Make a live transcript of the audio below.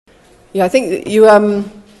Yeah, I think that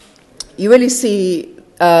you really see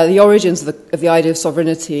the origins of the idea of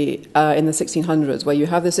sovereignty in the 1600s, where you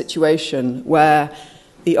have this situation where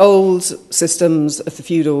the old systems of the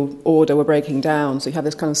feudal order were breaking down. So you have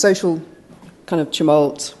this kind of social kind of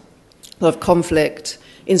tumult, a lot of conflict,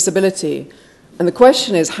 instability. And the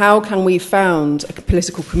question is, how can we found a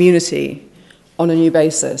political community on a new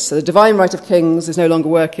basis? So the divine right of kings is no longer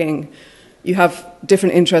working. You have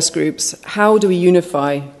different interest groups. How do we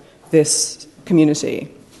unify this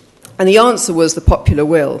community? And the answer was the popular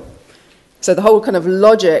will. So the whole kind of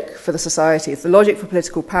logic for the society, it's the logic for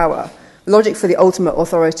political power, the logic for the ultimate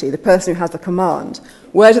authority, the person who has the command.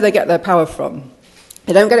 Where do they get their power from?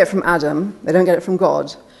 They don't get it from Adam, they don't get it from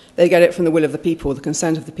God, they get it from the will of the people, the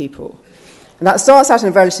consent of the people. And that starts out in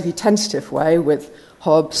a relatively tentative way with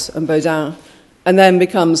Hobbes and Baudin, and then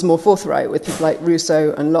becomes more forthright with people like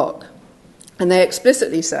Rousseau and Locke. And they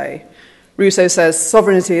explicitly say, Rousseau says,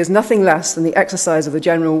 sovereignty is nothing less than the exercise of the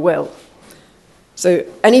general will. So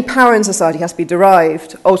any power in society has to be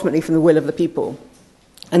derived ultimately from the will of the people.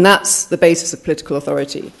 And that's the basis of political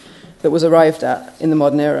authority that was arrived at in the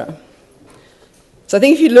modern era. So I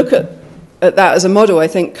think if you look at that as a model, I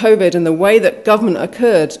think COVID and the way that government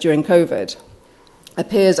occurred during COVID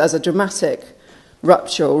appears as a dramatic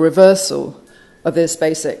rupture or reversal of this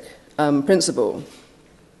basic principle.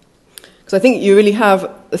 Because I think you really have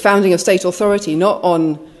the founding of state authority not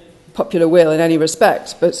on popular will in any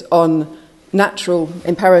respect, but on natural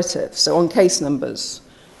imperatives, so on case numbers,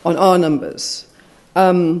 on R numbers.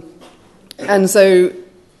 And so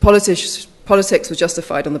politics was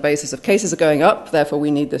justified on the basis of cases are going up, therefore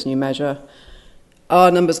we need this new measure. R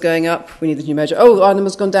numbers going up, we need this new measure. Oh, R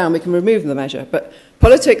numbers gone down, we can remove the measure. But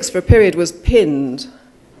politics for a period was pinned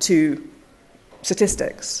to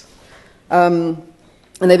statistics.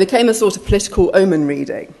 And they became a sort of political omen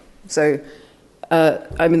reading. So,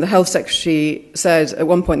 the Health Secretary said at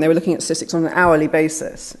one point they were looking at statistics on an hourly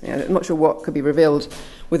basis. You know, I'm not sure what could be revealed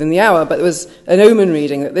within the hour, but there was an omen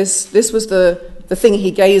reading that this was the thing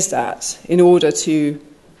he gazed at in order to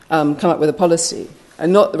come up with a policy,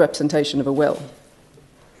 and not the representation of a will.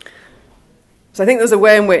 So I think there's a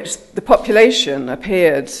way in which the population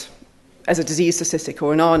appeared as a disease statistic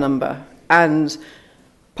or an R number, and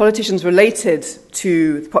politicians related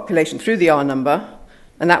to the population through the R number,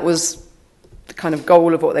 and that was the kind of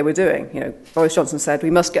goal of what they were doing. You know, Boris Johnson said, we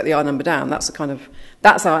must get the R number down.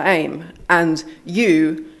 That's our aim. And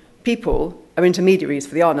you, people, are intermediaries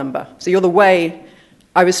for the R number. So you're the way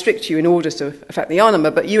I restrict you in order to affect the R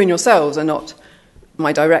number, but you and yourselves are not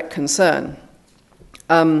my direct concern.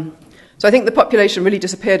 So I think the population really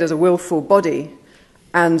disappeared as a willful body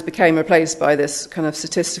and became replaced by this kind of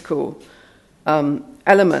statistical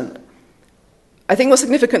element. I think what's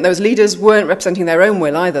significant, though, is leaders weren't representing their own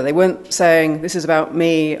will either. They weren't saying, this is about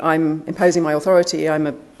me, I'm imposing my authority, I'm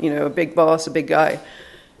a big boss, a big guy.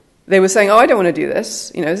 They were saying, oh, I don't want to do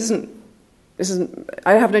this. You know, this isn't,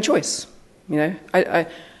 I have no choice. You know,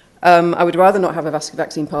 I would rather not have a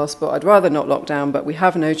vaccine passport, I'd rather not lock down, but we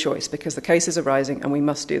have no choice because the cases are rising and we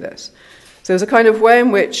must do this. So there's a kind of way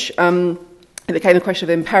in which it became a question of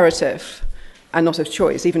imperative and not of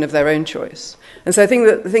choice, even of their own choice. And so I think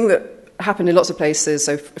that the thing that happened in lots of places,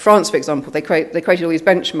 so France, for example, they created all these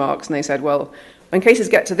benchmarks, and they said, well, when cases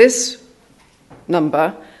get to this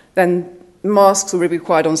number, then masks will be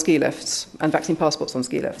required on ski lifts and vaccine passports on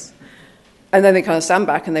ski lifts. And then they kind of stand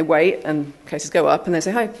back and they wait, and cases go up, and they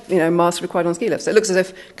say, hey, masks required on ski lifts. So it looks as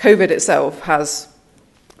if COVID itself has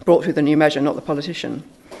brought through the new measure, not the politician.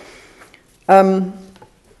 So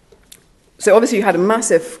obviously you had a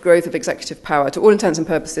massive growth of executive power. To all intents and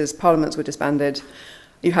purposes, parliaments were disbanded.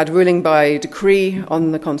 You had ruling by decree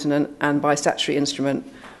on the continent and by statutory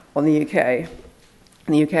instrument in the UK.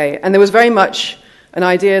 And there was very much an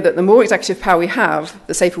idea that the more executive power we have,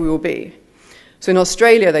 the safer we will be. So in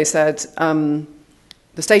Australia, they said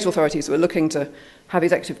the state authorities were looking to have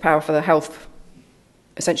executive power for the health,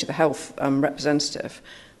 essentially the health representative.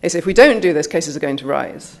 They said, if we don't do this, cases are going to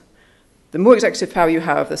rise. The more executive power you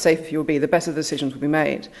have, the safer you will be, the better the decisions will be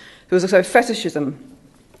made. There was also a fetishism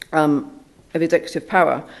of executive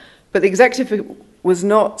power. But the executive was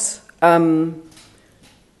not a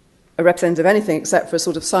representative of anything except for a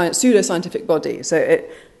sort of pseudo-scientific body. So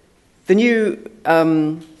the new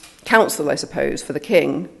council, I suppose, for the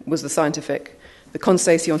king was the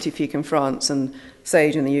Conseil scientifique in France and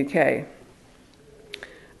SAGE in the UK.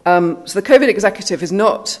 So the COVID executive is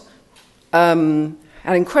not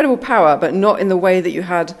had incredible power, but not in the way that you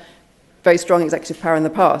had very strong executive power in the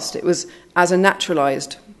past. It was as a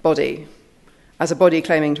naturalised body, as a body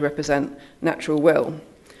claiming to represent natural will,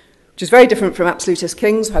 which is very different from absolutist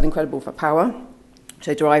kings who had incredible power,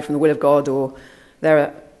 say, derived from the will of God, or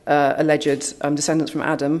they're alleged descendants from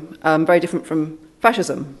Adam, very different from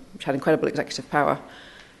fascism, which had incredible executive power,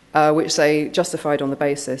 which they justified on the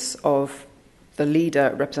basis of the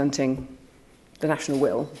leader representing the national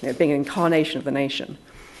will, being an incarnation of the nation.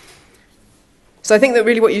 So I think that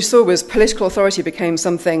really what you saw was political authority became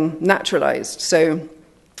something naturalized, so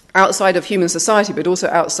outside of human society, but also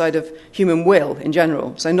outside of human will in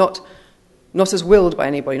general. So not as willed by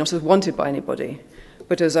anybody, not as wanted by anybody,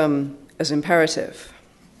 but as imperative.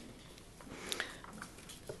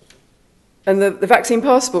 And the vaccine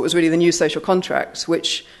passport was really the new social contract,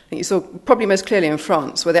 which I think you saw probably most clearly in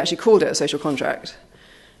France, where they actually called it a social contract.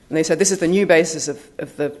 And they said this is the new basis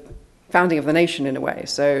of the founding of the nation in a way.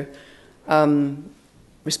 So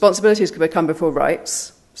responsibilities could become before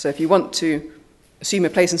rights. So if you want to assume a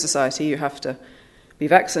place in society, you have to be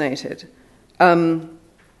vaccinated. And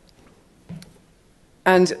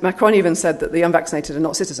Macron even said that the unvaccinated are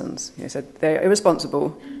not citizens. He said they're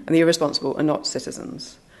irresponsible, and the irresponsible are not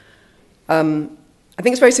citizens. I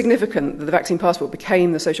think it's very significant that the vaccine passport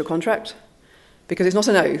became the social contract, because it's not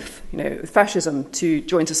an oath. With fascism, to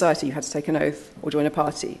join society, you had to take an oath or join a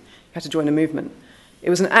party. You had to join a movement. It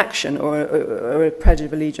was an action or a pledge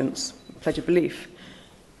of allegiance, a pledge of belief.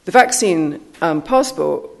 The vaccine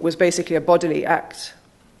passport was basically a bodily act.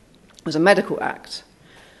 It was a medical act.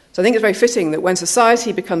 So I think it's very fitting that when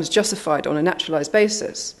society becomes justified on a naturalized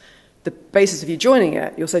basis, the basis of you joining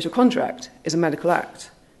it, your social contract, is a medical act.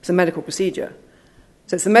 It's a medical procedure.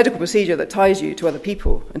 So it's the medical procedure that ties you to other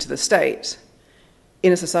people and to the state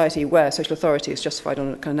in a society where social authority is justified on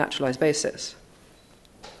a kind of naturalized basis.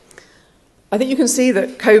 I think you can see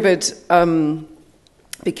that COVID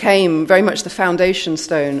became very much the foundation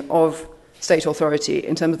stone of state authority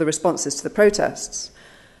in terms of the responses to the protests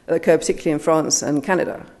that occurred particularly in France and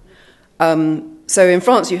Canada. So in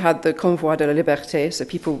France you had the Convoi de la Liberté, so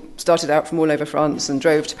people started out from all over France and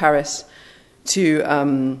drove to Paris to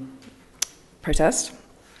protest.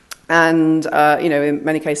 And, in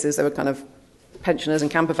many cases there were kind of pensioners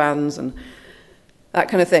and camper vans and that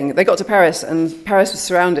kind of thing. They got to Paris, and Paris was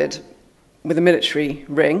surrounded with a military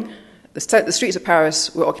ring. The streets of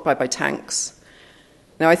Paris were occupied by tanks.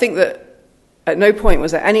 Now, I think that at no point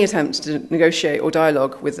was there any attempt to negotiate or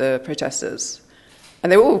dialogue with the protesters.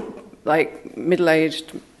 And they were all,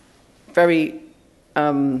 middle-aged, very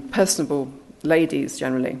personable ladies,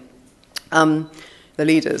 generally, the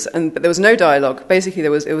leaders. But there was no dialogue. Basically, it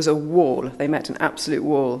was a wall. They met an absolute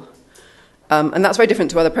wall. And that's very different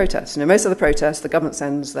to other protests. Most of the protests, the government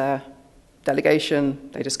sends their delegation,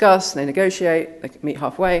 they discuss, they negotiate, they meet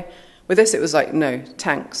halfway. With this, it was no,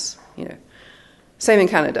 tanks, Same in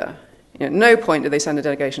Canada. At no point did they send a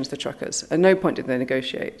delegation to the truckers. At no point did they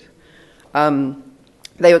negotiate.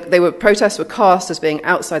 Protests were cast as being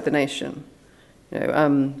outside the nation.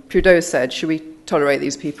 Trudeau said, should we tolerate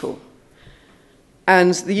these people?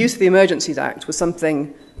 And the use of the Emergencies Act was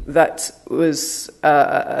something that was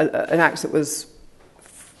an act that was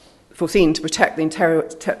foreseen to protect the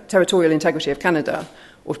territorial integrity of Canada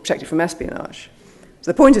or to protect it from espionage. So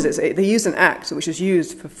the point is, they used an act which was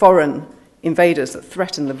used for foreign invaders that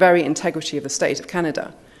threatened the very integrity of the state of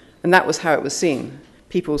Canada. And that was how it was seen.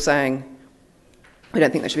 People saying, we don't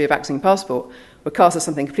think there should be a vaccine passport, were cast as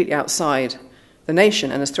something completely outside the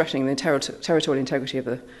nation and as threatening the territorial integrity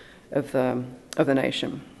of the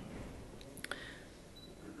nation.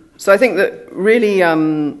 So I think that really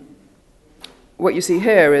what you see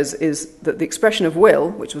here is that the expression of will,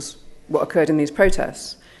 which was what occurred in these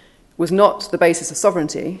protests, was not the basis of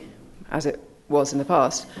sovereignty, as it was in the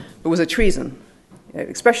past, but was a treason.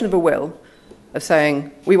 Expression of a will, of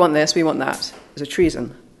saying, we want this, we want that, is a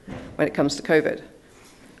treason when it comes to COVID.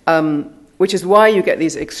 Which is why you get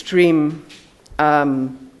these extreme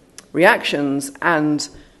reactions and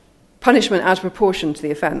punishment out of proportion to the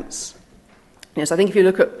offence. So I think if you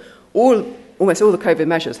look at almost all the COVID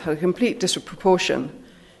measures, have a complete disproportion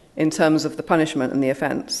in terms of the punishment and the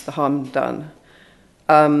offence, the harm done.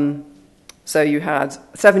 So you had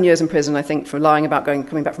 7 years in prison, I think, for lying about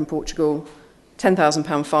coming back from Portugal,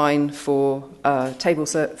 £10,000 fine for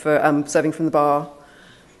serving from the bar.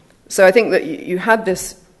 So I think that you had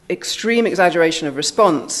this extreme exaggeration of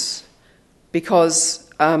response because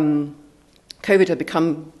COVID had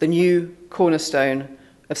become the new cornerstone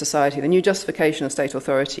of society, the new justification of state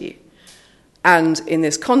authority. And in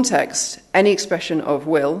this context, any expression of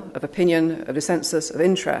will, of opinion, of dissensus, of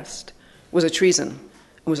interest was a treason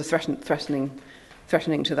and was a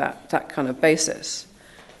threatening to that kind of basis.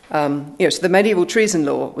 So the medieval treason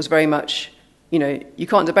law was very much, you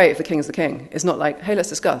can't debate if the king's the king. It's not like, hey, let's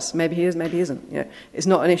discuss. Maybe he is, maybe he isn't. It's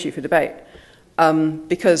not an issue for debate.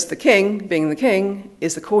 because the king, being the king,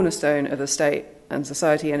 is the cornerstone of the state and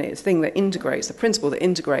society, and it's the thing that integrates, the principle that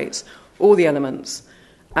integrates all the elements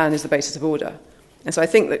and is the basis of order. And so I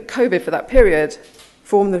think that COVID for that period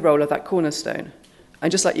formed the role of that cornerstone.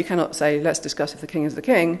 And just like you cannot say, let's discuss if the king is the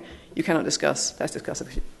king, you cannot discuss, let's discuss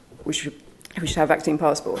if we should have vaccine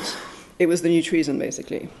passports. It was the new treason,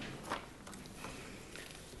 basically.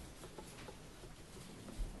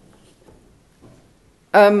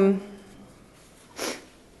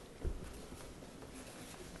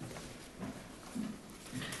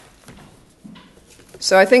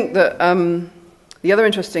 So I think that the other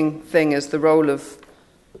interesting thing is the role of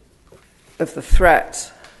the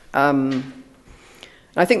threat.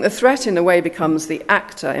 I think the threat, in a way, becomes the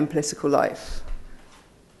actor in political life.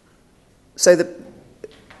 So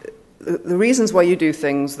the reasons why you do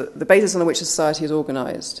things, the basis on which a society is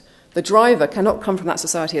organised, the driver cannot come from that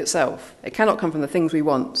society itself. It cannot come from the things we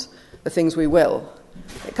want, the things we will.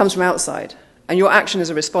 It comes from outside. And your action is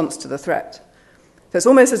a response to the threat. So it's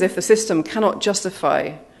almost as if the system cannot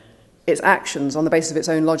justify its actions on the basis of its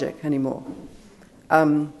own logic anymore.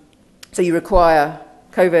 So you require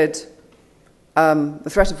COVID, the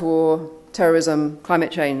threat of war, terrorism,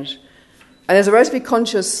 climate change. And there's a relatively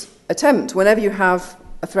conscious attempt, whenever you have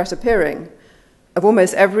a threat appearing, of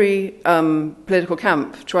almost every political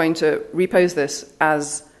camp trying to repose this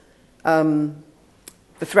as the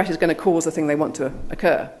threat is going to cause the thing they want to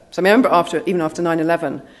occur. So I remember even after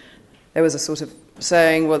 9/11, there was a sort of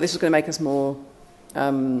saying, well, this is going to make us more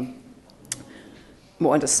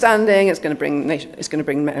understanding, it's going to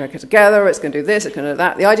bring America together, it's going to do this, it's going to do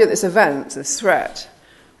that. The idea that this event, this threat,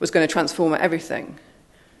 was going to transform everything.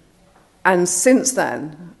 And since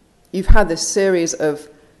then, you've had this series of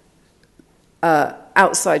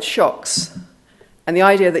outside shocks, and the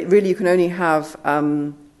idea that really you can only have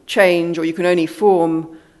change, or you can only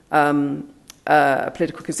form a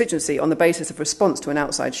political constituency on the basis of response to an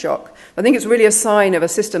outside shock. I think it's really a sign of a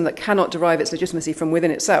system that cannot derive its legitimacy from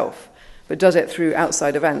within itself, but does it through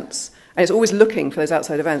outside events. And it's always looking for those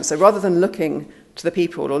outside events. So rather than looking to the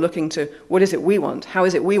people or looking to what is it we want, how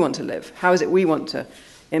is it we want to live, how is it we want to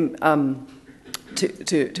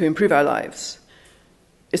improve our lives,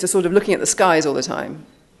 it's a sort of looking at the skies all the time.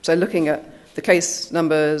 So looking at the case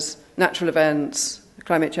numbers, natural events,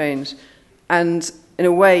 climate change, and in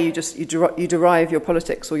a way you derive your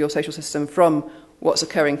politics or your social system from what's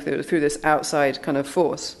occurring through this outside kind of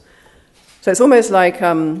force. So it's almost like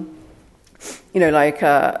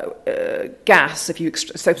gas. If you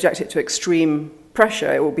subject it to extreme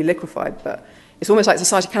pressure, it will be liquefied. But it's almost like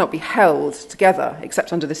society cannot be held together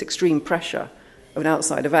except under this extreme pressure of an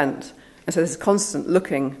outside event. And so there's constant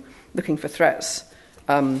looking for threats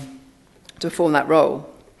to perform that role.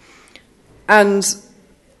 And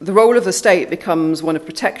the role of the state becomes one of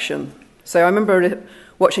protection. So I remember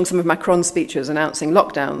watching some of Macron's speeches announcing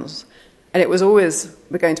lockdowns, and it was always,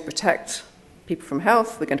 we're going to protect people from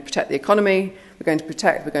health, we're going to protect the economy, we're going to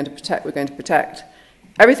protect.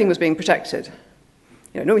 Everything was being protected.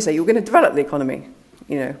 Normally say, you're going to develop the economy.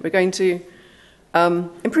 We're going to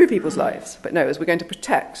improve people's lives. But no, it was we're going to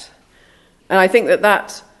protect. And I think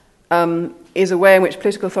that is a way in which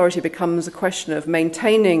political authority becomes a question of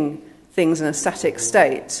maintaining things in a static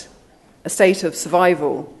state, a state of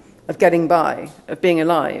survival, of getting by, of being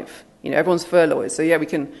alive. Everyone's furloughed, so yeah, we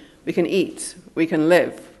can eat, we can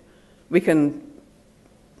live, we can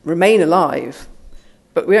remain alive,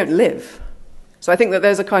 but we don't live. So I think that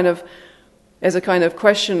there's a kind of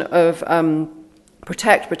question of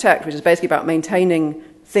protect, which is basically about maintaining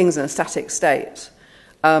things in a static state,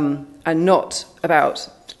 and not about,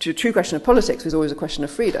 the true question of politics was always a question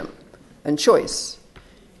of freedom and choice.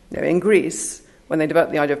 In Greece, when they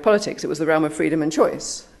developed the idea of politics, it was the realm of freedom and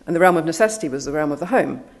choice. And the realm of necessity was the realm of the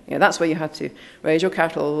home. That's where you had to raise your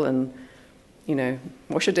cattle and,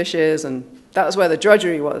 wash your dishes, and that was where the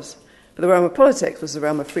drudgery was. But the realm of politics was the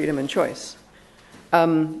realm of freedom and choice.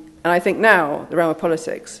 And I think now the realm of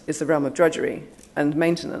politics is the realm of drudgery and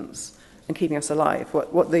maintenance and keeping us alive.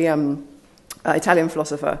 What the Italian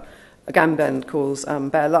philosopher Agamben calls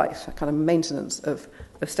bare life, a kind of maintenance of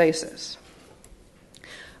stasis.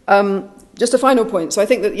 Just a final point. So I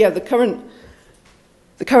think that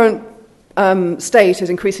the current state is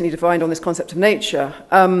increasingly defined on this concept of nature.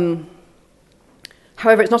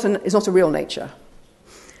 However, it's not a real nature.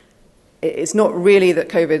 It's not really that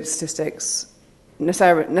COVID statistics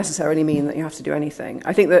necessarily mean that you have to do anything.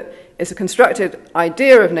 I think that it's a constructed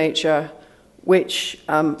idea of nature which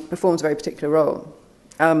performs a very particular role.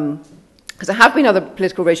 Because there have been other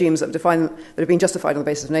political regimes that have been justified on the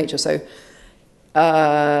basis of nature. So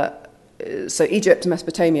so Egypt and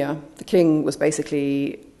Mesopotamia, the king was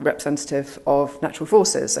basically representative of natural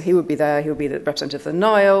forces. So he would be there, he would be the representative of the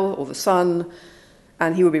Nile or the sun,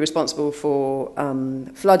 and he would be responsible for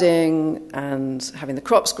flooding and having the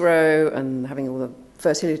crops grow and having all the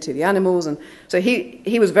fertility of the animals. And so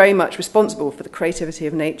he was very much responsible for the creativity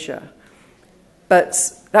of nature. But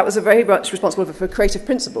that was a very much responsible for a creative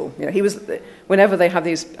principle. You know, he was, whenever they have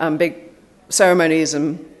these big ceremonies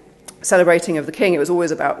and celebrating of the king, it was always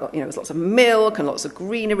about, it was lots of milk and lots of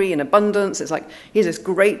greenery and abundance. It's like he's this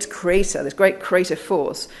great creator, this great creative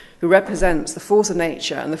force who represents the force of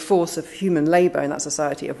nature and the force of human labor in that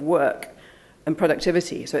society of work and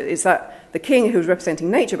productivity. So it's that the king who was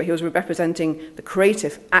representing nature, but he was representing the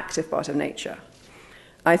creative, active part of nature.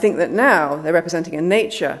 I think that now they're representing a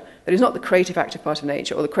nature that is not the creative, active part of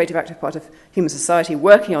nature or the creative, active part of human society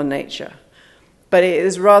working on nature, but it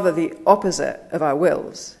is rather the opposite of our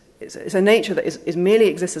wills. It's a nature that is merely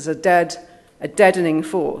exists as a deadening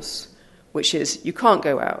force, which is you can't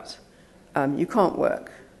go out, you can't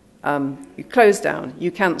work, you close down,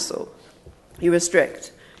 you cancel, you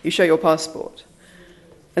restrict, you show your passport.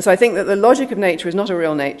 And so I think that the logic of nature is not a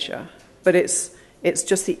real nature, but it's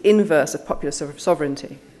just the inverse of popular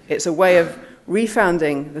sovereignty. It's a way of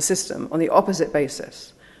refounding the system on the opposite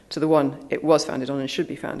basis to the one it was founded on and should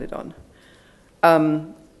be founded on.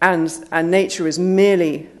 And nature is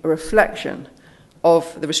merely a reflection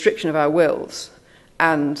of the restriction of our wills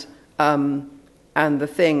and the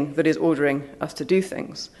thing that is ordering us to do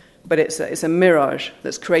things. But it's a mirage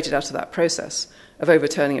that's created out of that process of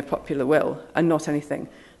overturning a popular will and not anything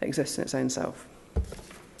that exists in its own self.